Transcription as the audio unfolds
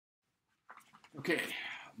Okay,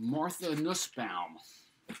 Martha Nussbaum,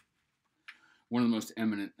 one of the most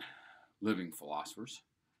eminent living philosophers.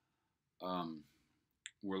 Um,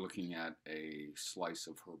 we're looking at a slice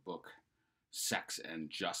of her book, Sex and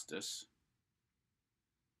Justice.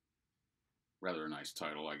 Rather a nice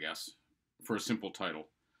title, I guess. For a simple title,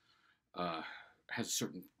 has a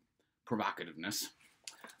certain provocativeness.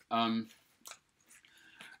 Um,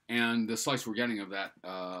 and the slice we're getting of that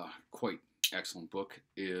quite excellent book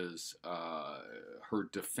is her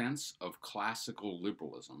defense of classical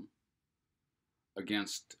liberalism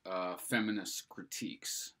against feminist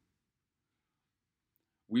critiques.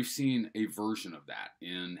 We've seen a version of that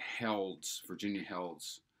in Virginia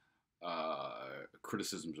Held's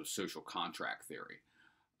criticisms of social contract theory.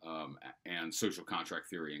 And social contract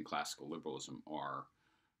theory and classical liberalism are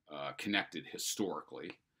connected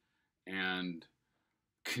historically and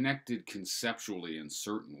connected conceptually in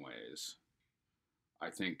certain ways. I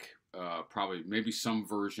think probably maybe some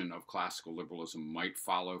version of classical liberalism might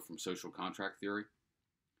follow from social contract theory.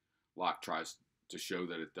 Locke tries to show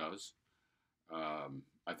that it does.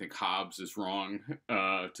 I think Hobbes is wrong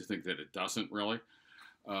to think that it doesn't really.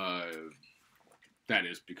 That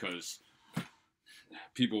is because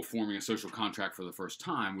people forming a social contract for the first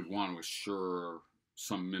time would want to assure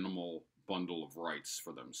some minimal bundle of rights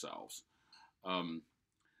for themselves.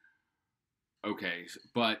 Okay,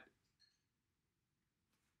 but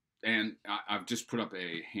and I've just put up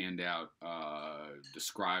a handout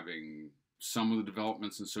describing some of the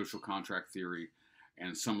developments in social contract theory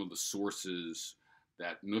and some of the sources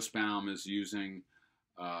that Nussbaum is using,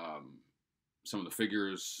 some of the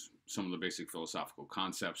figures, some of the basic philosophical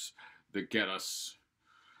concepts that get us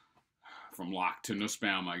from Locke to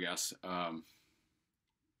Nussbaum, I guess.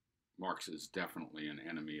 Marx is definitely an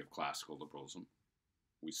enemy of classical liberalism.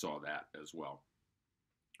 We saw that as well.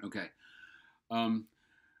 Okay.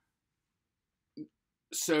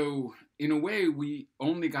 So, in a way, we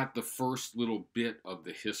only got the first little bit of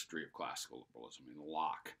the history of classical liberalism in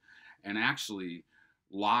Locke. And actually,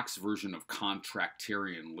 Locke's version of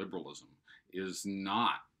contractarian liberalism is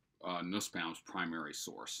not Nussbaum's primary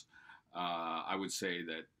source. I would say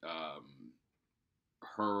that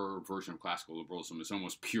her version of classical liberalism is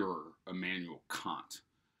almost pure Immanuel Kant,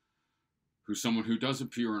 who's someone who does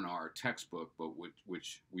appear in our textbook, but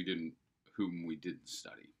whom we didn't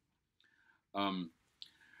study.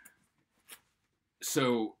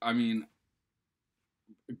 So, I mean,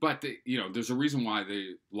 but there's a reason why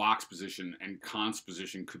Locke's position and Kant's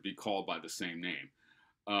position could be called by the same name,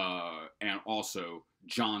 and also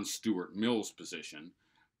John Stuart Mill's position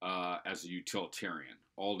as a utilitarian.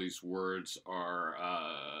 All these words are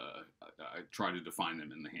I try to define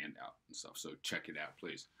them in the handout and stuff. So check it out,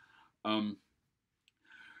 please.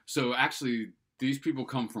 So actually, these people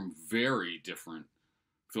come from very different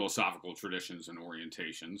philosophical traditions and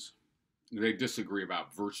orientations. They disagree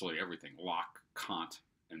about virtually everything, Locke, Kant,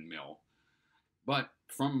 and Mill. But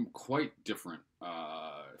from quite different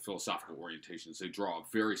philosophical orientations, they draw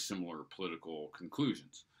very similar political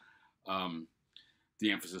conclusions. The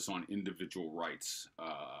emphasis on individual rights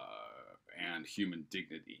and human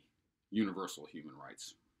dignity, universal human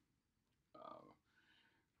rights.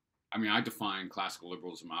 I define classical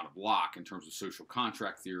liberalism out of Locke in terms of social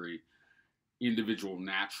contract theory, individual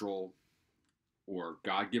natural or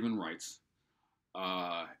God-given rights,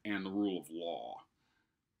 and the rule of law.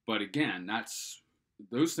 But again,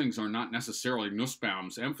 those things are not necessarily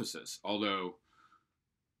Nussbaum's emphasis, although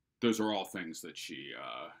those are all things that she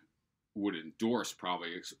would endorse, probably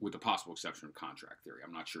with the possible exception of contract theory.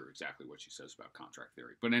 I'm not sure exactly what she says about contract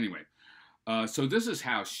theory. But anyway, so this is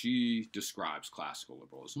how she describes classical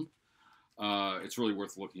liberalism. It's really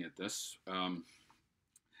worth looking at this.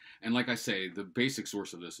 And like I say, the basic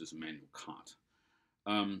source of this is Immanuel Kant.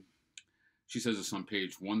 She says this on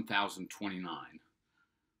page 1029.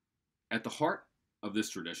 At the heart of this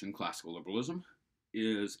tradition, classical liberalism,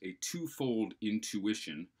 is a twofold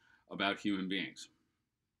intuition about human beings.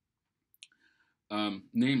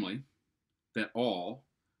 Namely, that all,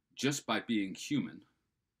 just by being human,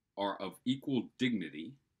 are of equal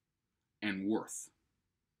dignity and worth,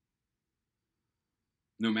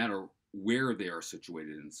 no matter where they are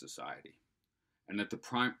situated in society. And that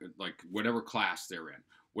whatever class they're in,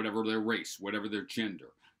 whatever their race, whatever their gender,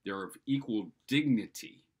 they're of equal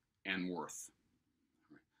dignity and worth.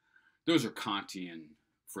 Those are Kantian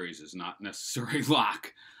phrases, not necessarily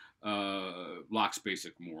Locke's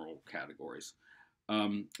basic moral categories.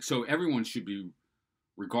 So everyone should be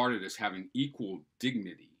regarded as having equal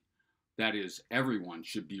dignity. That is, everyone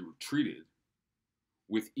should be treated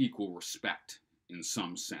with equal respect in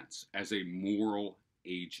some sense, as a moral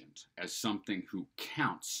agent, as something who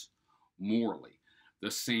counts morally,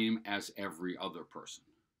 the same as every other person.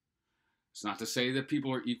 It's not to say that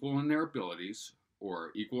people are equal in their abilities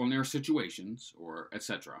or equal in their situations or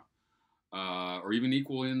etc. Or even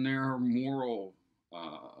equal in their moral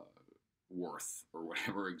worth or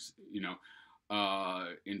whatever,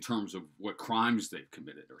 in terms of what crimes they've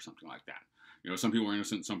committed or something like that. Some people are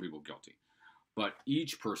innocent, some people guilty. But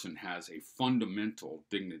each person has a fundamental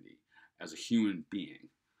dignity as a human being.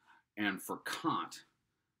 And for Kant,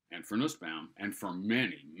 and for Nussbaum, and for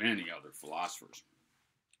many, many other philosophers,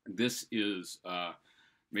 this is,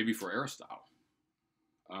 maybe for Aristotle,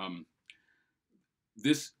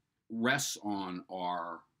 this rests on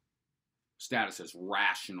our status as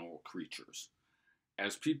rational creatures,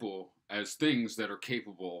 as people, as things that are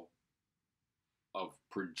capable of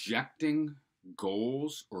projecting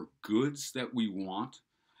goals or goods that we want,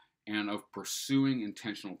 and of pursuing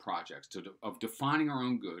intentional projects, of defining our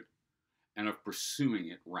own good, and of pursuing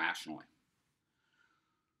it rationally.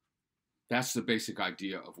 That's the basic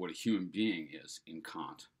idea of what a human being is in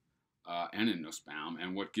Kant and in Nussbaum,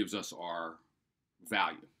 and what gives us our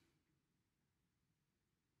value.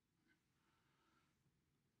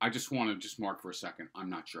 I just want to mark for a second, I'm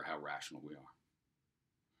not sure how rational we are.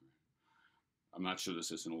 I'm not sure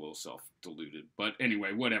this isn't a little self-deluded, but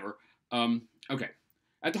anyway, whatever. Okay.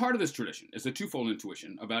 At the heart of this tradition is a twofold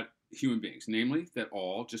intuition about human beings, namely that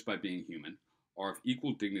all, just by being human, are of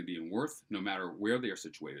equal dignity and worth, no matter where they are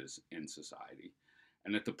situated in society,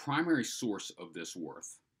 and that the primary source of this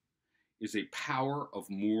worth is a power of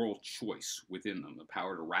moral choice within them, the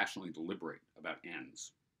power to rationally deliberate about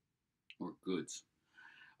ends or goods,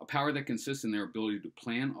 a power that consists in their ability to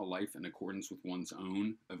plan a life in accordance with one's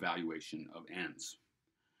own evaluation of ends.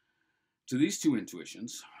 To these two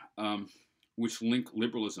intuitions, which link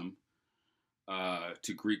liberalism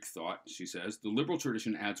to Greek thought, she says, the liberal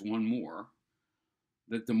tradition adds one more,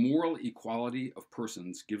 that the moral equality of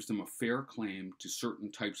persons gives them a fair claim to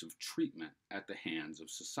certain types of treatment at the hands of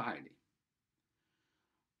society.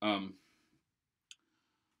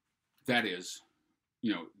 That is,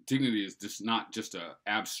 dignity is just not just an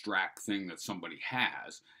abstract thing that somebody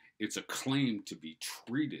has. It's a claim to be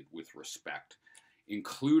treated with respect,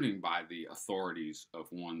 including by the authorities of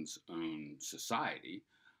one's own society.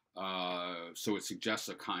 So it suggests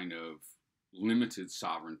a kind of limited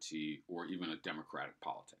sovereignty or even a democratic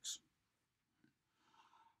politics.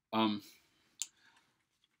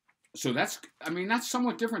 So that's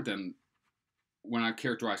somewhat different than when I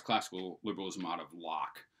characterize classical liberalism out of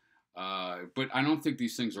Locke. But I don't think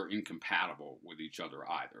these things are incompatible with each other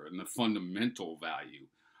either. And the fundamental value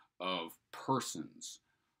of persons,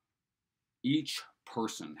 each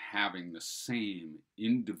person having the same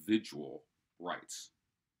individual rights,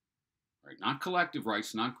 right? Not collective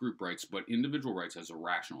rights, not group rights, but individual rights as a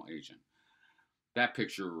rational agent. That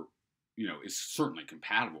picture, is certainly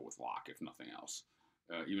compatible with Locke, if nothing else,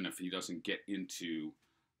 even if he doesn't get into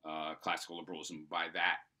classical liberalism by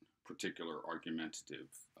that particular argumentative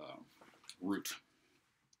route.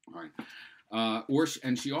 All right.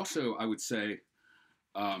 And she also, I would say,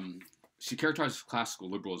 she characterizes classical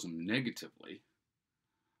liberalism negatively.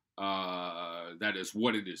 That is,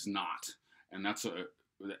 what it is not. And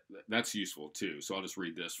that's useful too. So I'll just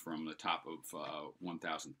read this from the top of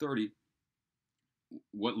 1030.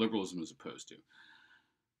 What liberalism is opposed to.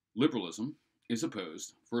 Liberalism is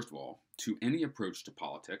opposed, first of all, to any approach to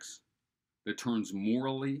politics that turns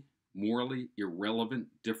morally irrelevant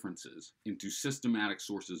differences into systematic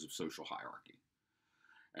sources of social hierarchy.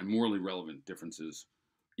 And morally irrelevant differences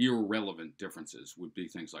would be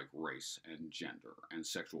things like race and gender and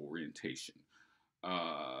sexual orientation.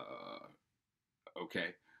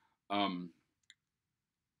 Okay.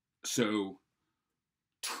 So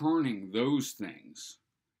turning those things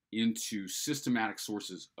into systematic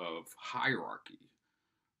sources of hierarchy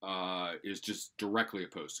is just directly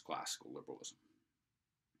opposed to classical liberalism.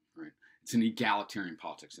 Right? It's an egalitarian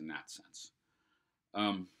politics in that sense.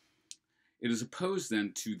 It is opposed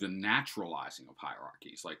then to the naturalizing of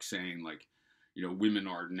hierarchies, like saying, women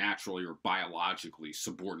are naturally or biologically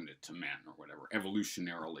subordinate to men or whatever,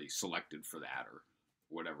 evolutionarily selected for that or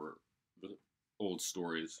whatever the old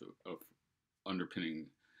stories of underpinning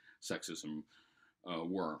sexism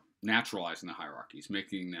were. Naturalizing the hierarchies,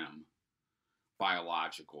 making them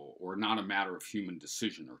biological or not a matter of human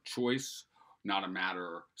decision or choice, not a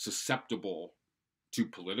matter susceptible to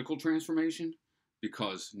political transformation,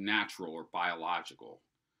 because natural or biological.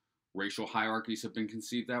 Racial hierarchies have been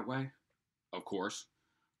conceived that way, of course.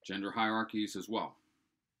 Gender hierarchies as well.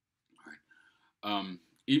 All right.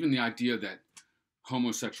 Even the idea that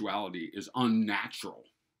homosexuality is unnatural,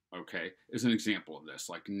 okay, is an example of this,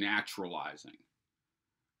 like naturalizing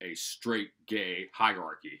a straight gay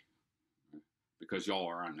hierarchy because y'all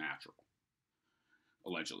are unnatural,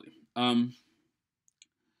 allegedly.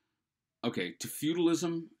 Okay, to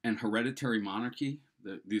feudalism and hereditary monarchy,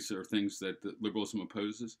 these are things that liberalism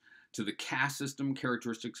opposes. To the caste system,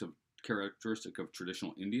 characteristic of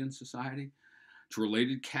traditional Indian society. To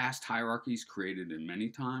related caste hierarchies created in many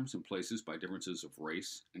times and places by differences of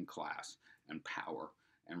race and class and power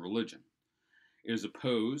and religion. It is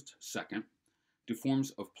opposed, second, to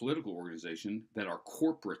forms of political organization that are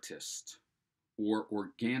corporatist or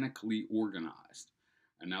organically organized.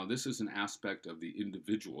 And now this is an aspect of the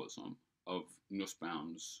individualism of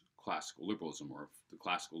Nussbaum's classical liberalism, or of the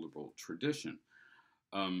classical liberal tradition.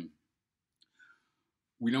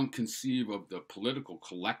 We don't conceive of the political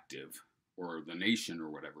collective or the nation or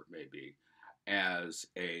whatever it may be as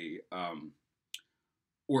a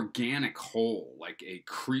organic whole, like a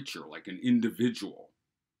creature, like an individual.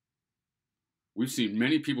 We've seen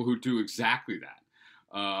many people who do exactly that.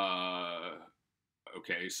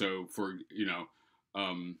 Okay, so for,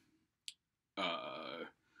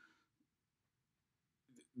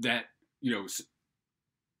 that,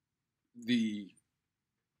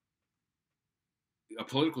 a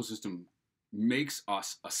political system makes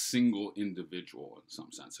us a single individual in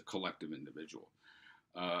some sense, a collective individual.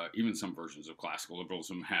 Even some versions of classical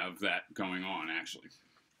liberalism have that going on, actually.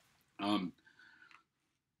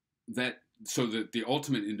 So that the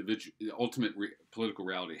ultimate political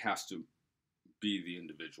reality has to be the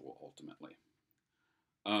individual ultimately.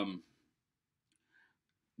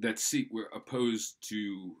 We're opposed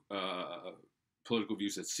to political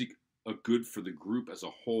views that seek a good for the group as a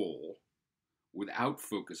whole, without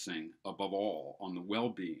focusing above all on the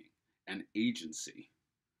well-being and agency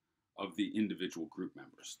of the individual group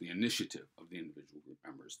members, the initiative of the individual group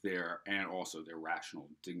members, and also their rational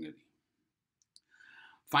dignity.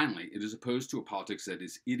 Finally, it is opposed to a politics that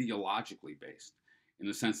is ideologically based, in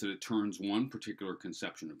the sense that it turns one particular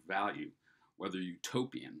conception of value, whether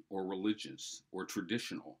utopian or religious or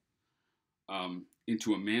traditional,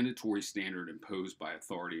 into a mandatory standard imposed by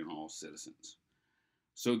authority on all citizens.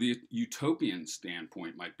 So the utopian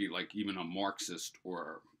standpoint might be like even a Marxist,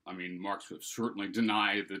 or, Marx would certainly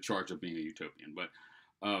deny the charge of being a utopian, but,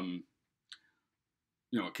 a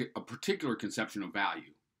particular conception of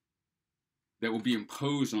value that will be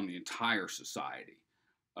imposed on the entire society.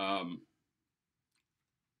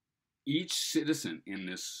 Each citizen in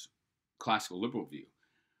this classical liberal view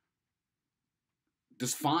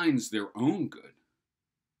defines their own good,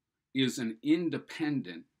 is an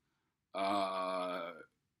independent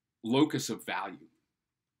locus of value.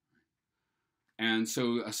 And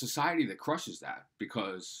so a society that crushes that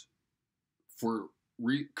because for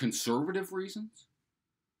conservative reasons,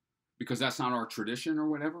 because that's not our tradition or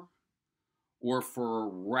whatever, or for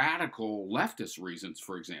radical leftist reasons,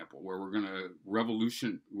 for example, where we're going to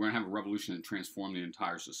have a revolution and transform the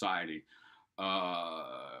entire society.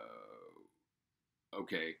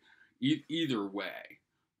 Either way,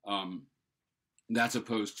 that's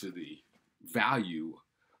opposed to the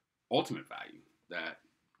ultimate value that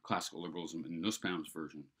classical liberalism in Nussbaum's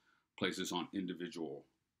version places on individual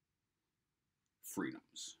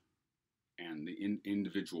freedoms and the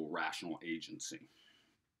individual rational agency.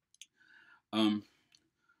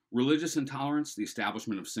 Religious intolerance, the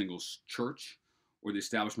establishment of a single church, or the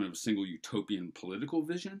establishment of a single utopian political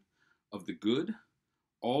vision of the good,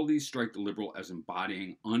 all these strike the liberal as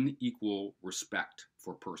embodying unequal respect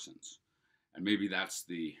for persons. And maybe that's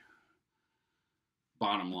the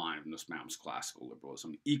bottom line of Nussbaum's classical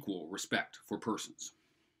liberalism: equal respect for persons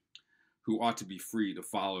who ought to be free to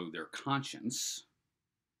follow their conscience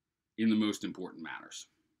in the most important matters.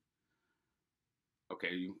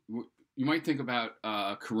 Okay, you might think about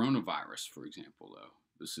coronavirus, for example, though,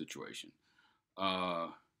 the situation.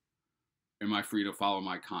 Am I free to follow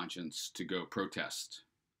my conscience to go protest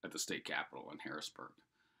at the state capitol in Harrisburg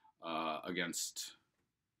against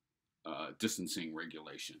distancing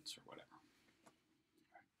regulations or whatever?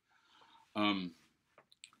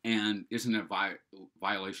 And isn't it a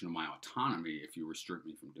violation of my autonomy if you restrict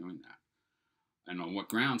me from doing that? And on what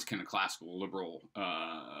grounds can a classical liberal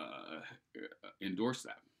endorse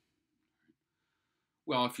that?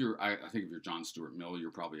 Well, I think if you're John Stuart Mill, you're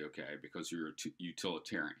probably okay because you're a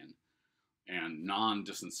utilitarian, and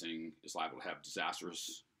non-distancing is liable to have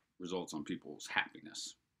disastrous results on people's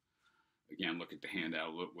happiness. Again, look at the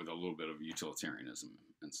handout with a little bit of utilitarianism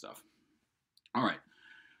and stuff. All right.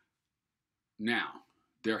 Now,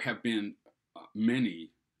 there have been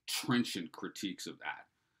many trenchant critiques of that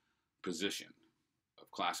position of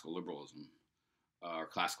classical liberalism, or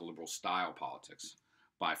classical liberal style politics,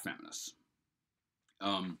 by feminists.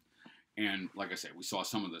 And like I say, we saw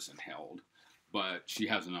some of this in Held, but she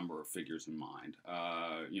has a number of figures in mind.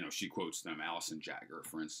 She quotes them, Alison Jagger,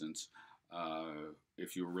 for instance.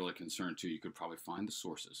 If you were really concerned too, you could probably find the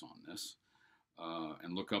sources on this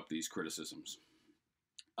and look up these criticisms.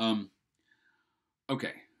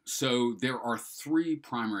 Okay, so there are three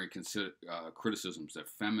primary criticisms that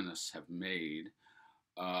feminists have made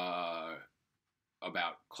about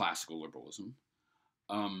classical liberalism,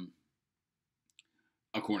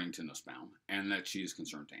 according to Nussbaum, and that she is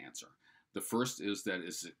concerned to answer. The first is that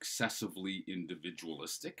it's excessively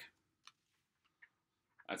individualistic.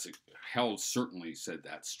 Held certainly said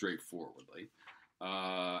that straightforwardly.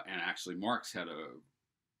 And actually Marx had a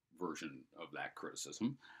version of that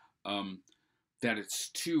criticism, that it's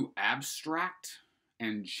too abstract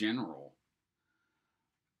and general.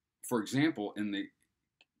 For example,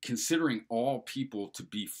 considering all people to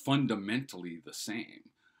be fundamentally the same,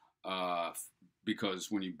 because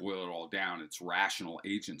when you boil it all down, it's rational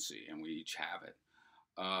agency, and we each have it,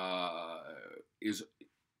 is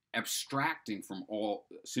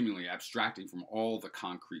seemingly abstracting from all the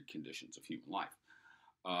concrete conditions of human life.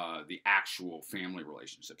 The actual family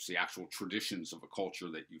relationships, the actual traditions of a culture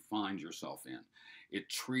that you find yourself in. It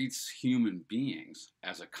treats human beings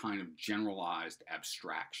as a kind of generalized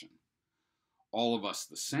abstraction. All of us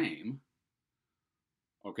the same,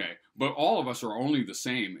 okay, but all of us are only the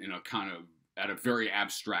same in a kind of, at a very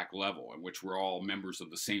abstract level, in which we're all members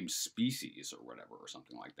of the same species or whatever, or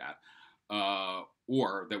something like that.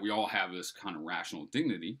 Or that we all have this kind of rational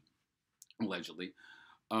dignity, allegedly.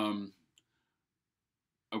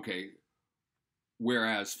 Okay,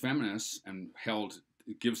 whereas feminists, and Held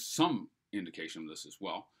gives some indication of this as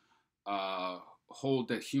well, hold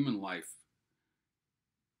that human life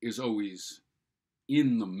is always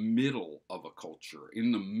in the middle of a culture,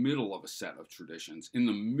 in the middle of a set of traditions, in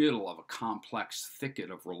the middle of a complex thicket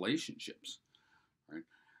of relationships, right?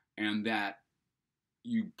 And that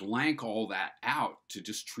you blank all that out to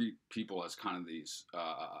just treat people as kind of these,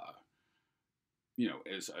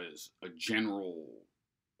 as a general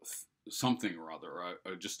something or other,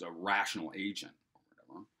 just a rational agent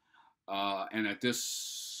or whatever, and that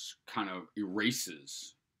this kind of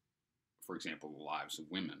erases, for example, the lives of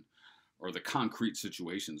women, or the concrete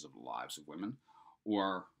situations of the lives of women,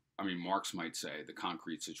 or, Marx might say the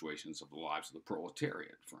concrete situations of the lives of the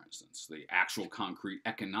proletariat, for instance, the actual concrete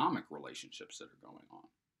economic relationships that are going on.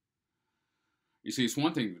 You see, it's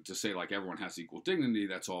one thing to say, like, everyone has equal dignity,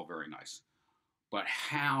 that's all very nice. But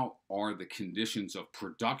how are the conditions of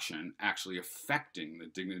production actually affecting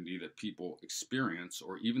the dignity that people experience,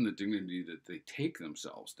 or even the dignity that they take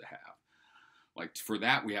themselves to have? Like, for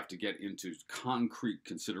that, we have to get into concrete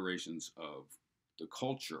considerations of the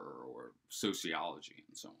culture or sociology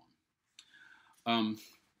and so on.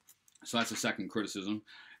 So that's the second criticism.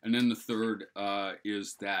 And then the third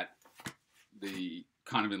is that the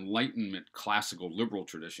kind of Enlightenment classical liberal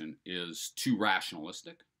tradition is too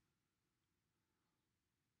rationalistic.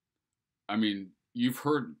 You've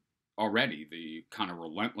heard already the kind of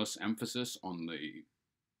relentless emphasis on the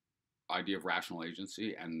idea of rational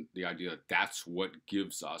agency and the idea that that's what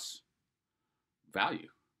gives us value.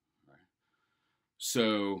 Right?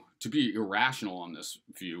 So to be irrational on this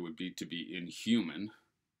view would be to be inhuman.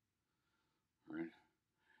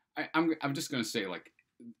 Right? I'm just going to say, like,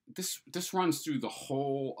 this runs through the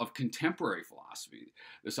whole of contemporary philosophy,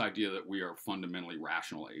 this idea that we are fundamentally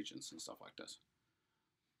rational agents and stuff like this.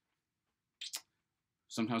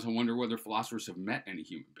 Sometimes I wonder whether philosophers have met any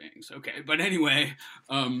human beings. Okay, but anyway,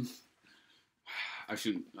 I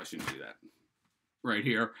shouldn't do that right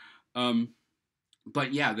here.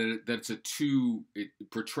 But yeah, it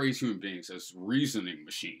portrays human beings as reasoning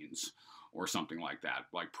machines or something like that,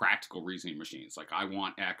 like practical reasoning machines. Like, I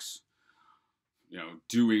want X,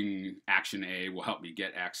 doing action A will help me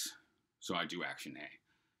get X, so I do action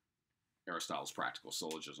A. Aristotle's practical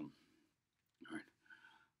syllogism.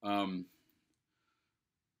 All right.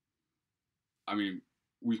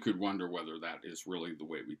 We could wonder whether that is really the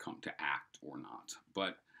way we come to act or not.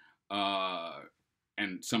 But,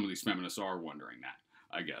 and some of these feminists are wondering that,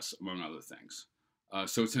 I guess, among other things.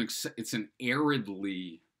 So it's an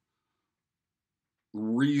aridly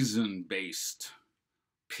reason-based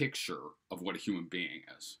picture of what a human being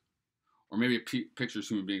is. Or maybe it pictures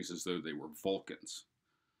human beings as though they were Vulcans,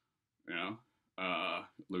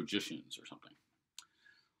 logicians or something.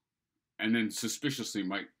 And then suspiciously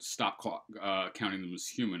might stop counting them as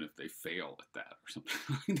human if they fail at that or something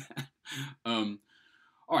like that.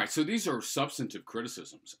 All right, so these are substantive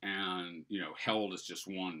criticisms, and Held is just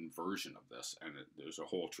one version of this, and there's a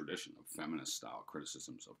whole tradition of feminist-style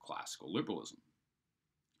criticisms of classical liberalism.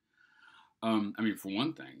 For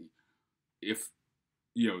one thing, if,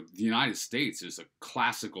 the United States is a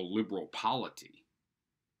classical liberal polity,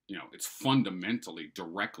 it's fundamentally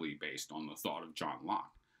directly based on the thought of John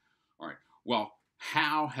Locke. All right. Well,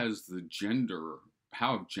 how's gender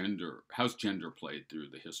played through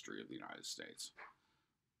the history of the United States?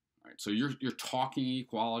 All right. So you're talking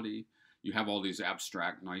equality. You have all these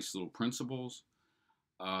abstract, nice little principles.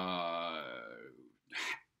 How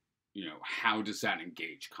does that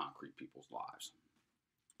engage concrete people's lives?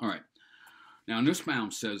 All right. Now,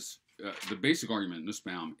 Nussbaum says the basic argument in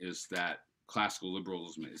Nussbaum is that classical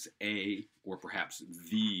liberalism is or perhaps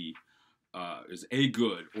is a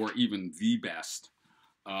good or even the best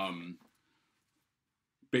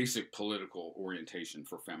basic political orientation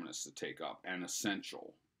for feminists to take up, and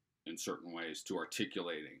essential in certain ways to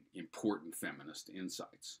articulating important feminist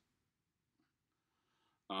insights.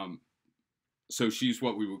 So she's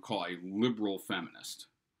what we would call a liberal feminist.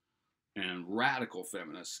 And radical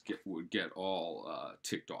feminists would get all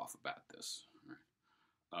ticked off about this, right?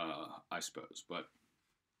 I suppose. But,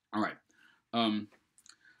 all right.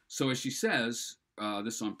 So as she says,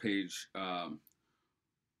 this on page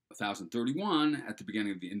 1031, at the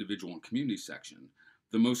beginning of the individual and community section,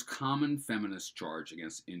 the most common feminist charge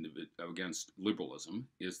against liberalism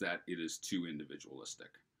is that it is too individualistic.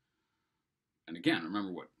 And again,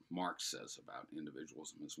 remember what Marx says about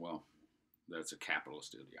individualism as well. That's a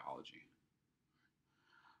capitalist ideology.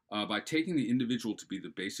 By taking the individual to be the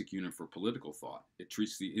basic unit for political thought, it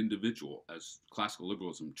treats the individual, as classical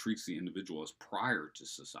liberalism treats the individual as prior to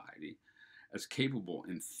society, as capable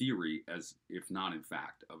in theory, as if not in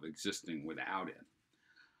fact, of existing without it.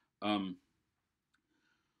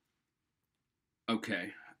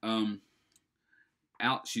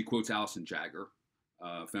 She quotes Alison Jagger,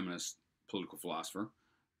 feminist political philosopher.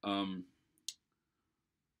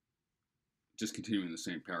 Just continuing the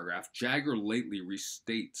same paragraph, Jagger later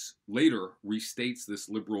restates this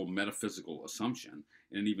liberal metaphysical assumption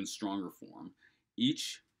in an even stronger form.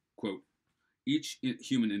 Each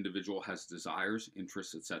human individual has desires,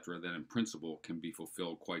 interests, etc., that in principle can be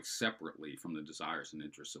fulfilled quite separately from the desires and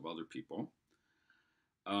interests of other people.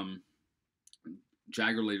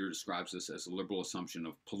 Jagger later describes this as a liberal assumption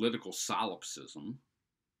of political solipsism,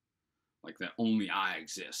 like that only I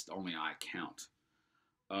exist, only I count.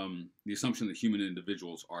 The assumption that human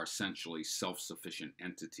individuals are essentially self-sufficient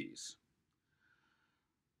entities.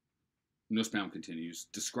 Nussbaum continues,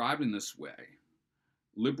 described in this way,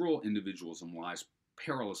 liberal individualism lies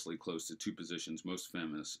perilously close to two positions most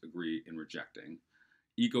feminists agree in rejecting: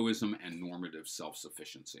 egoism and normative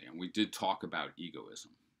self-sufficiency. And we did talk about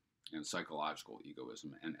egoism and psychological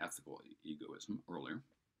egoism and ethical egoism earlier.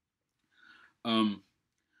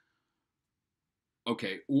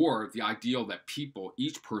 Or the ideal that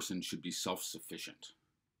each person should be self-sufficient.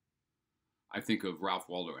 I think of Ralph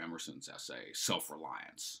Waldo Emerson's essay,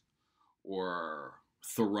 Self-Reliance, or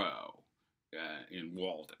Thoreau in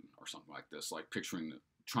Walden, or something like this, like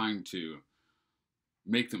trying to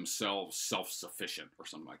make themselves self-sufficient, or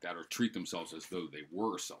something like that, or treat themselves as though they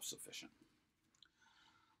were self-sufficient.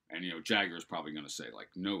 And, Jagger is probably going to say,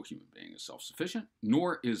 like, no human being is self-sufficient,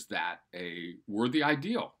 nor is that a worthy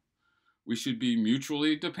ideal. We should be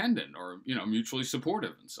mutually dependent or, mutually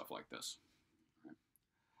supportive and stuff like this.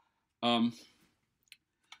 One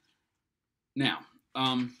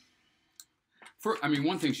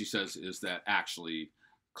thing she says is that actually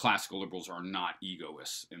classical liberals are not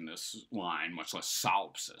egoists in this line, much less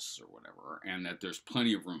solipsists or whatever, and that there's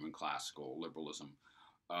plenty of room in classical liberalism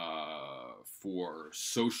for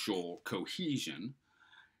social cohesion,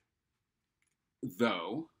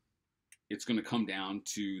 though it's going to come down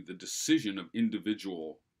to the decision of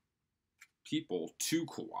individual people to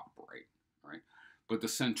cooperate, right? But the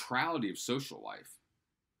centrality of social life,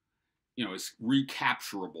 is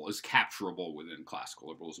capturable within classical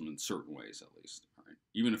liberalism in certain ways, at least, right?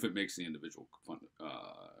 Even if it makes the individual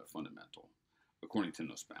fundamental, according to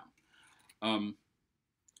Nussbaum.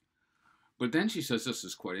 But then she says, this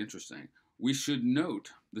is quite interesting. We should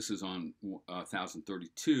note, this is on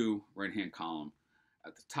 1032, right-hand column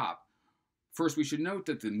at the top. First, we should note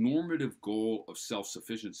that the normative goal of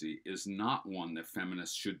self-sufficiency is not one that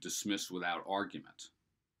feminists should dismiss without argument.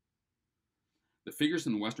 The figures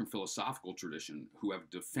in the Western philosophical tradition who have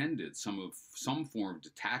defended some form of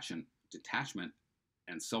detachment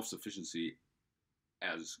and self-sufficiency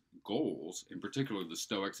as goals, in particular the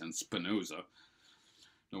Stoics and Spinoza,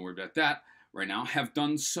 don't worry about that right now, have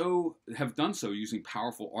done so using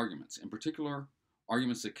powerful arguments, in particular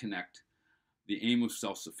arguments that connect the aim of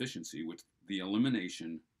self-sufficiency with the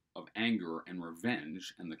elimination of anger and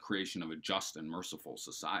revenge and the creation of a just and merciful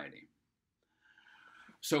society.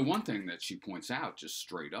 So one thing that she points out just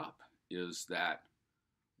straight up is that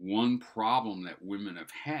one problem that women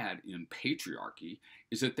have had in patriarchy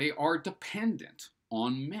is that they are dependent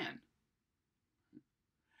on men.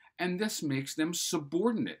 And this makes them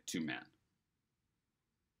subordinate to men.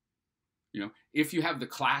 If you have the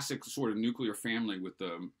classic sort of nuclear family with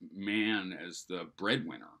the man as the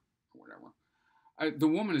breadwinner or whatever, the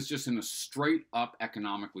woman is just in a straight up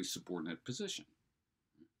economically subordinate position.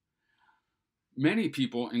 Many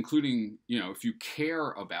people, including, if you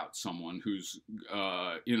care about someone who's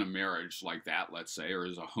in a marriage like that, let's say, or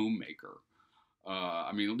is a homemaker,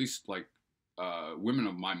 at least like women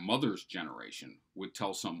of my mother's generation would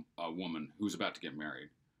tell some woman who's about to get married,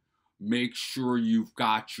 make sure you've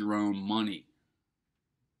got your own money.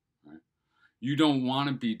 Right? You don't want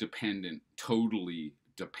to be totally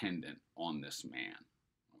dependent on this man.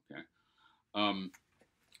 Okay.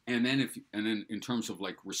 And then in terms of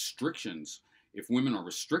like restrictions, if women are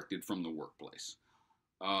restricted from the workplace,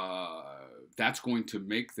 that's going to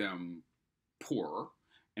make them poorer,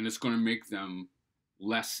 and it's going to make them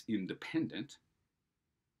less independent,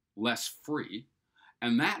 less free.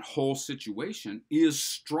 And that whole situation is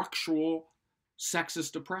structural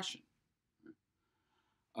sexist oppression.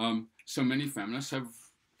 So many feminists have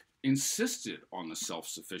insisted on the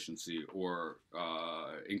self-sufficiency or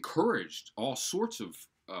encouraged all sorts of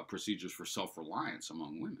procedures for self-reliance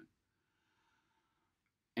among women.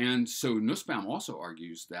 And so Nussbaum also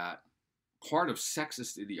argues that part of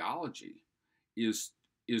sexist ideology is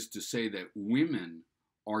to say that women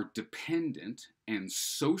are dependent and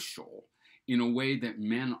social in a way that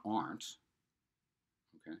men aren't.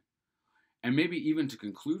 Okay? And maybe even to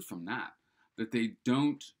conclude from that they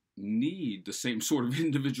don't need the same sort of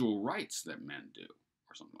individual rights that men do,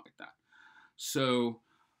 or something like that. So,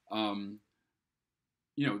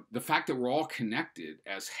 the fact that we're all connected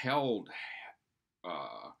as held,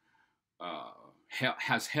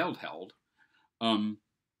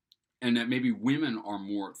 and that maybe women are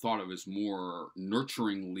more thought of as more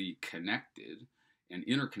nurturingly connected and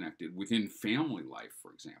interconnected within family life,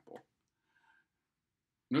 for example.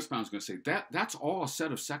 Nussbaum's going to say that's all a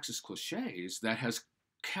set of sexist cliches that has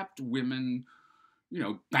kept women,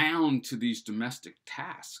 bound to these domestic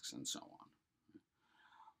tasks and so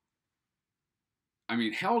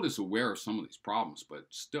on. Held is aware of some of these problems, but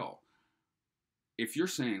still, if you're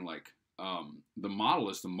saying like the model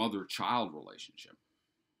is the mother-child relationship,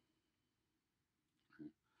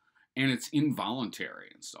 and it's involuntary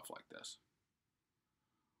and stuff like this,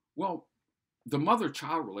 well, the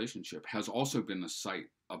mother-child relationship has also been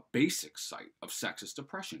a basic site of sexist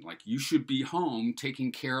oppression. Like, you should be home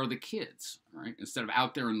taking care of the kids, right? Instead of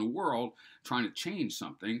out there in the world trying to change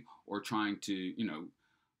something or trying to,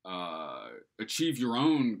 achieve your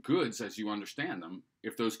own goods as you understand them,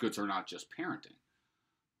 if those goods are not just parenting,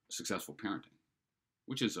 successful parenting,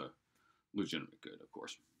 which is a legitimate good, of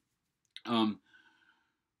course.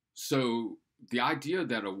 So the idea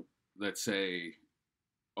that let's say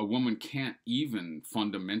a woman can't even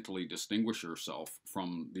fundamentally distinguish herself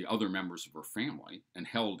from the other members of her family, and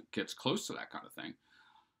held gets close to that kind of thing.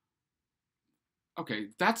 Okay,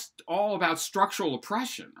 that's all about structural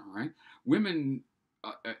oppression, all right? Women,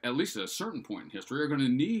 at least at a certain point in history, are going to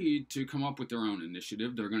need to come up with their own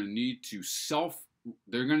initiative. They're going to need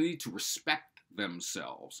to respect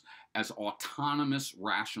themselves as autonomous,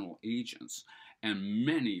 rational agents. And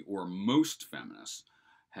many or most feminists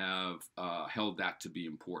have held that to be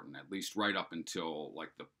important, at least right up until like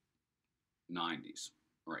the 90s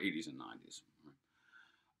or 80s and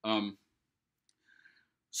 90s.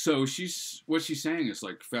 So what she's saying is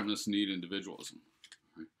like feminists need individualism.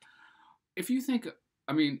 Right? If you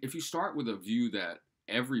start with a view that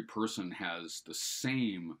every person has the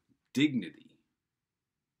same dignity,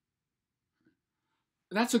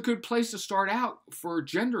 that's a good place to start out for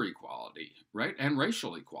gender equality, right? And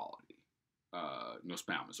racial equality,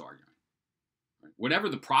 Nussbaum is arguing. Right? Whatever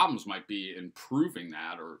the problems might be in proving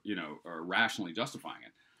that or rationally justifying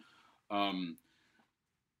it,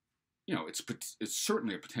 it's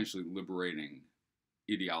certainly a potentially liberating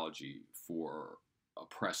ideology for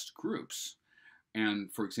oppressed groups.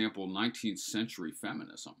 And, for example, 19th century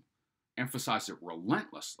feminism emphasized it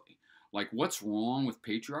relentlessly. Like, what's wrong with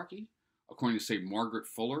patriarchy? According to, say, Margaret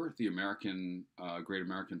Fuller, the great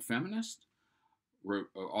American feminist,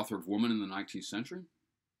 author of Woman in the 19th Century,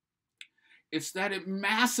 it's that it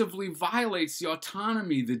massively violates the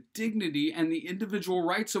autonomy, the dignity, and the individual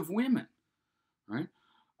rights of women, right?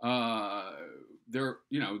 Their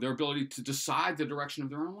ability to decide the direction of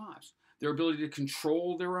their own lives, their ability to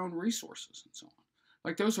control their own resources, and so on.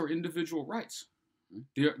 Like, those are individual rights.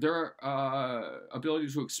 Right? Their ability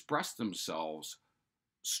to express themselves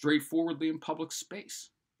straightforwardly in public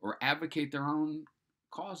space or advocate their own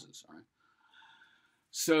causes. All right.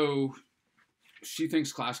 So she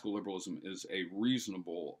thinks classical liberalism is a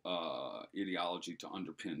reasonable ideology to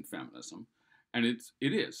underpin feminism, and it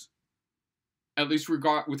is, at least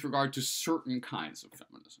with regard to certain kinds of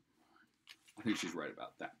feminism. I think she's right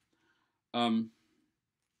about that.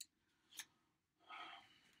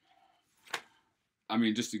 I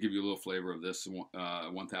mean, just to give you a little flavor of this,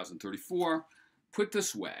 1034, put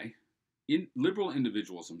this way, liberal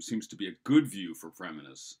individualism seems to be a good view for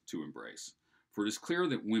feminists to embrace, for it is clear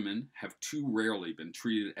that women have too rarely been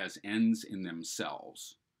treated as ends in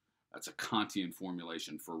themselves. That's a Kantian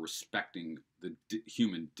formulation for respecting the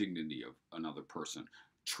human dignity of another person.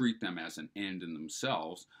 Treat them as an end in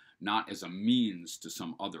themselves, not as a means to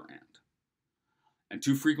some other end. And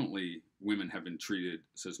too frequently, women have been treated,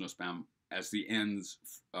 says Nussbaum, as the ends,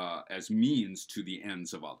 as means to the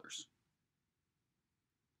ends of others.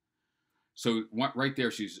 So right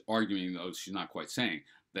there, she's arguing, though she's not quite saying,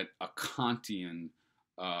 that a Kantian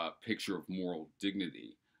picture of moral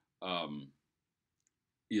dignity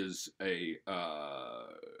is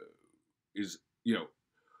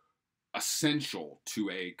essential to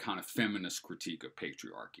a kind of feminist critique of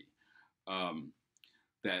patriarchy.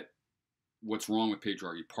 That what's wrong with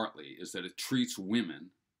patriarchy partly is that it treats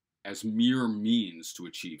women as mere means to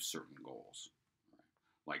achieve certain goals,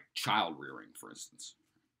 like child rearing, for instance.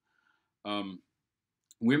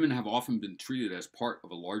 Women have often been treated as part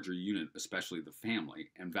of a larger unit, especially the family,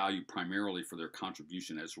 and valued primarily for their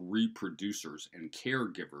contribution as reproducers and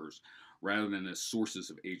caregivers rather than as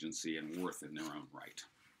sources of agency and worth in their own right.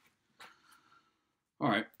 All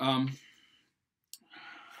right.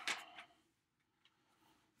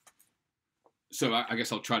 So I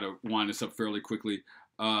guess I'll try to wind this up fairly quickly.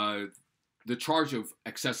 The charge of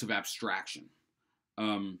excessive abstraction.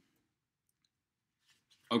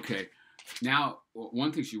 Okay. Now,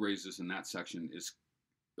 one thing she raises in that section is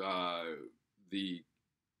the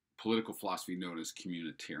political philosophy known as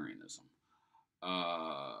communitarianism.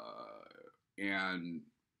 And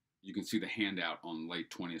you can see the handout on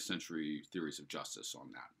late 20th century theories of justice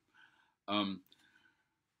on that.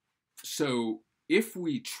 So if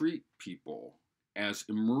we treat people as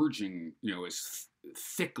emerging, as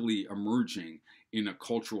thickly emerging in a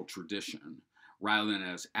cultural tradition, rather than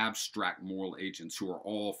as abstract moral agents who are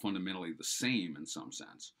all fundamentally the same in some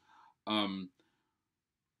sense,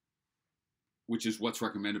 which is what's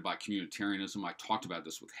recommended by communitarianism. I talked about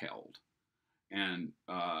this with Held, and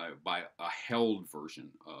by a Held version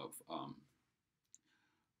of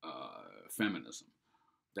feminism.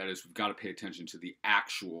 That is, we've got to pay attention to the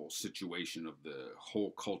actual situation of the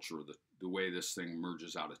whole culture, the way this thing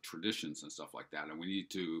merges out of traditions and stuff like that, and we need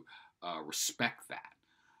to respect that.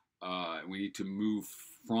 We need to move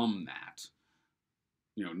from that,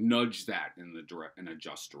 nudge that in a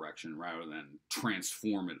just direction rather than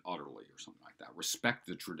transform it utterly or something like that. Respect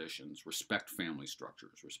the traditions, respect family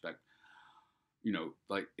structures, respect,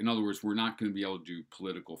 in other words, we're not going to be able to do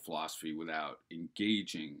political philosophy without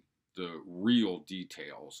engaging the real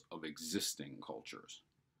details of existing cultures.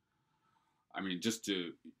 I mean,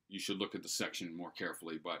 you should look at the section more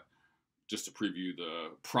carefully, but just to preview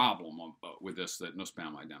the problem with this that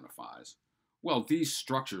Nussbaum identifies. Well, these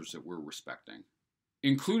structures that we're respecting,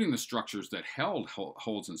 including the structures that Held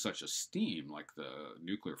holds in such esteem, like the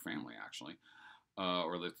nuclear family, actually,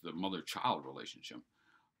 or the mother-child relationship,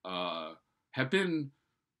 have been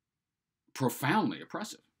profoundly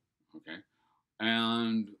oppressive, okay?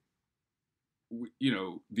 And,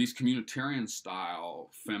 these communitarian-style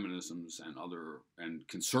feminisms and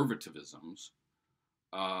conservatisms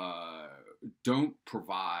don't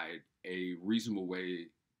provide a reasonable way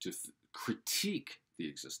to critique the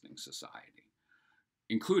existing society,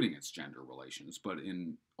 including its gender relations, but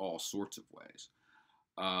in all sorts of ways.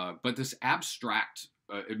 But this abstract,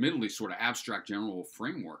 admittedly sort of abstract general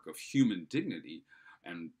framework of human dignity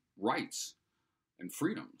and rights and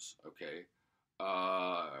freedoms, okay,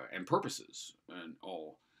 and purposes and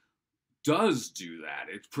all, does do that.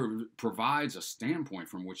 It provides a standpoint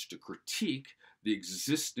from which to critique the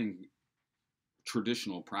existing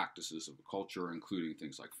traditional practices of the culture, including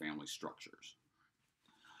things like family structures.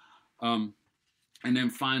 And then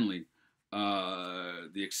finally,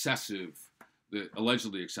 the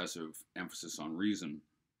allegedly excessive emphasis on reason.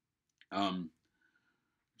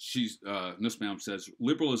 Nussbaum says,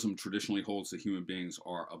 liberalism traditionally holds that human beings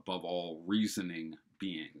are above all reasoning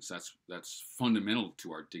beings. That's fundamental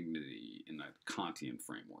to our dignity in that Kantian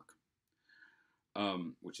framework,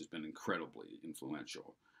 which has been incredibly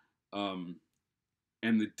influential. And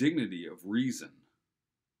the dignity of reason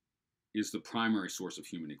is the primary source of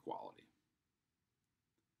human equality.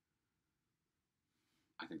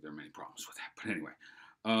 I think there are many problems with that. But anyway,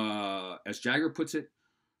 as Jagger puts it,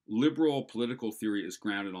 liberal political theory is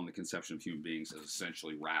grounded on the conception of human beings as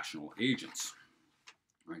essentially rational agents.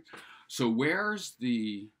 Right? So where's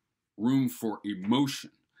the room for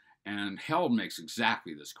emotion? And Held makes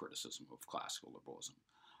exactly this criticism of classical liberalism.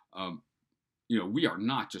 We are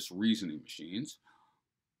not just reasoning machines.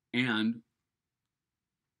 And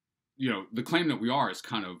the claim that we are is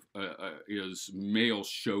kind of is male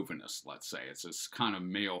chauvinist, let's say. It's this kind of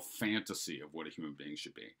male fantasy of what a human being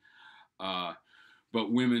should be.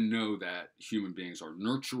 But women know that human beings are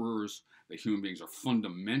nurturers, that human beings are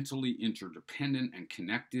fundamentally interdependent and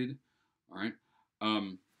connected, all right?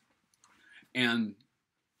 And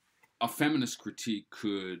a feminist critique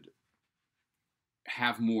could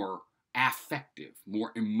have more affective,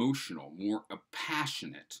 more emotional, more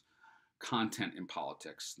passionate content in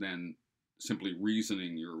politics than simply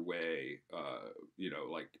reasoning your way,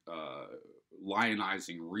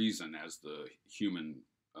 lionizing reason as the human,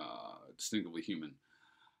 distinctively human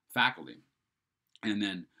faculty, and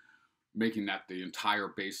then making that the entire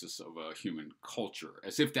basis of a human culture,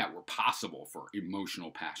 as if that were possible for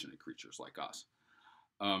emotional, passionate creatures like us.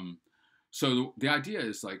 So the idea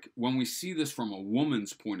is, like, when we see this from a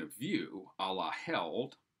woman's point of view, a la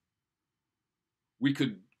Held, we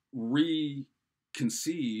could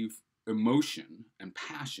reconceive emotion and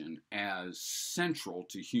passion as central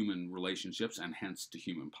to human relationships and hence to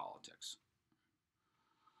human politics.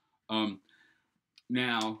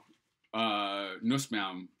 Now,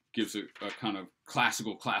 Nussbaum gives a kind of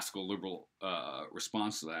classical liberal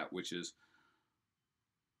response to that, which is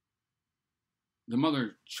the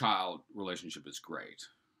mother-child relationship is great,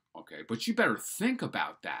 okay? But you better think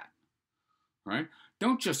about that, right?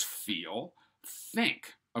 Don't just feel,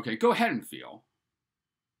 think. Okay, go ahead and feel,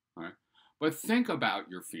 all right? But think about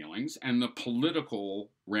your feelings and the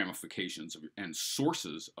political ramifications and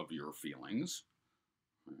sources of your feelings.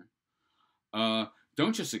 Right?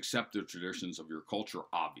 Don't just accept the traditions of your culture,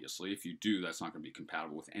 obviously. If you do, that's not going to be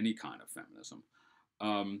compatible with any kind of feminism.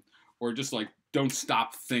 Or just like, don't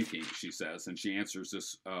stop thinking, she says. And she answers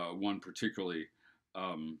this one particularly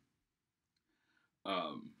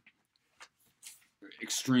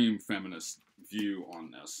extreme feminist view on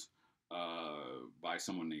this by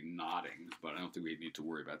someone named Nodding, but I don't think we need to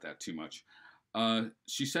worry about that too much.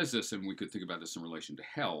 She says this, and we could think about this in relation to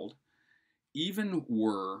Held. Even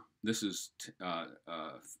were, this is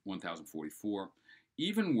 1044,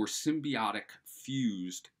 even were symbiotic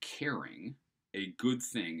fused caring a good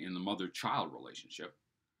thing in the mother-child relationship.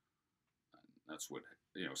 That's what,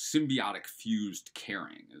 symbiotic fused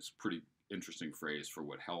caring is a pretty interesting phrase for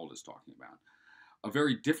what Held is talking about. A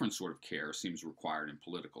very different sort of care seems required in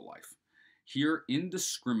political life. Here,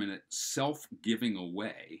 indiscriminate self-giving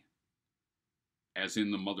away, as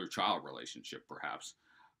in the mother-child relationship perhaps,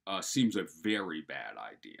 seems a very bad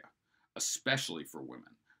idea, especially for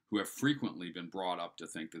women, who have frequently been brought up to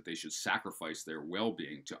think that they should sacrifice their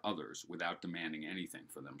well-being to others without demanding anything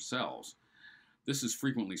for themselves. This has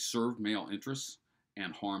frequently served male interests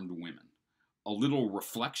and harmed women. A little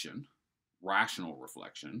reflection, rational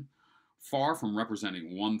reflection, far from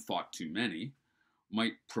representing one thought too many,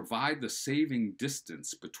 might provide the saving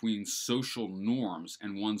distance between social norms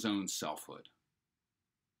and one's own selfhood.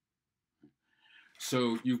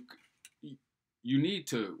 So you need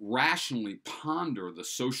to rationally ponder the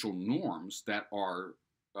social norms that are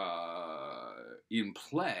in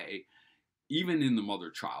play, even in the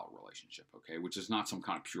mother-child relationship, okay, which is not some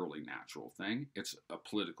kind of purely natural thing. It's a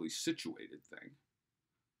politically situated thing.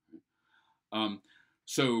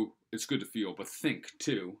 So it's good to feel, but think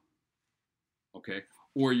too, okay,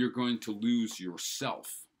 or you're going to lose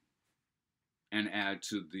yourself and add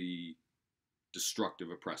to the destructive,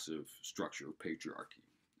 oppressive structure of patriarchy,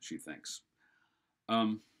 she thinks.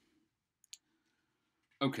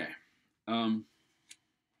 Okay.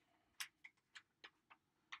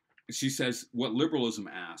 She says, what liberalism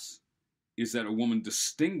asks is that a woman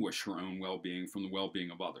distinguish her own well-being from the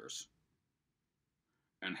well-being of others.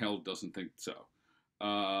 And Held doesn't think so.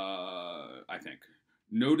 I think.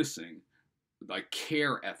 Noticing, like,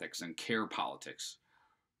 care ethics and care politics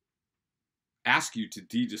ask you to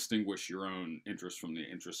de-distinguish your own interests from the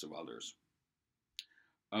interests of others.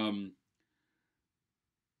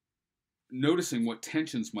 Noticing what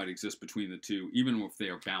tensions might exist between the two, even if they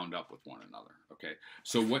are bound up with one another, okay?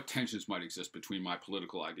 So what tensions might exist between my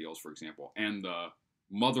political ideals, for example, and the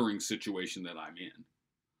mothering situation that I'm in?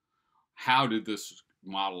 How did this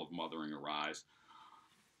model of mothering arise?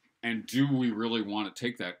 And do we really want to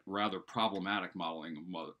take that rather problematic model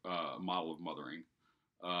of mothering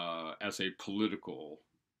as a political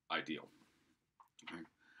ideal? Okay.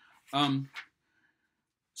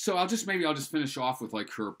 So maybe I'll just finish off with like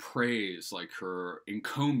her praise, like her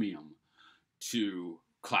encomium to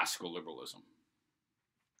classical liberalism.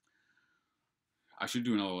 I should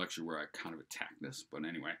do another lecture where I kind of attack this, but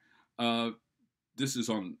anyway. This is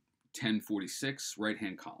on 1046,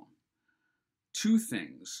 right-hand column. Two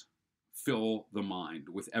things fill the mind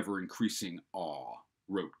with ever-increasing awe,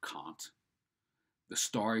 wrote Kant. The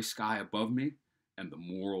starry sky above me and the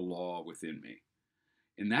moral law within me.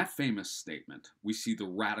 In that famous statement, we see the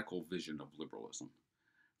radical vision of liberalism.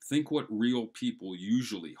 Think what real people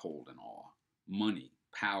usually hold in awe. Money,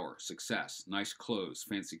 power, success, nice clothes,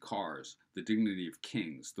 fancy cars, the dignity of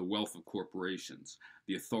kings, the wealth of corporations,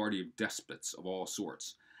 the authority of despots of all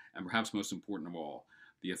sorts, and perhaps most important of all,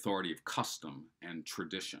 the authority of custom and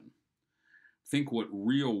tradition. Think what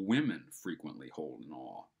real women frequently hold in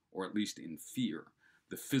awe, or at least in fear,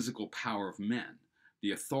 the physical power of men,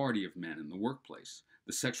 the authority of men in the workplace,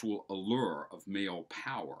 the sexual allure of male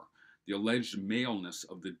power, the alleged maleness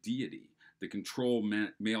of the deity, the control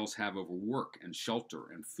males have over work and shelter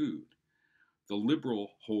and food. The liberal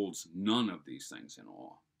holds none of these things in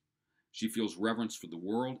awe. She feels reverence for the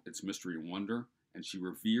world, its mystery and wonder, and she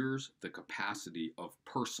reveres the capacity of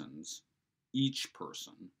persons, each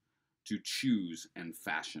person, to choose and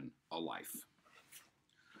fashion a life.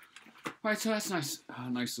 All right, so that's nice,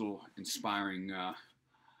 nice little inspiring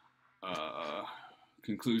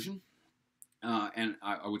conclusion. And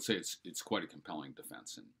I would say it's quite a compelling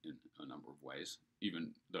defense in a number of ways,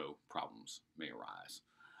 even though problems may arise.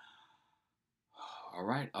 All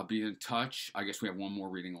right, I'll be in touch. I guess we have one more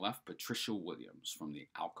reading left. Patricia Williams from The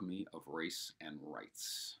Alchemy of Race and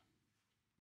Rights.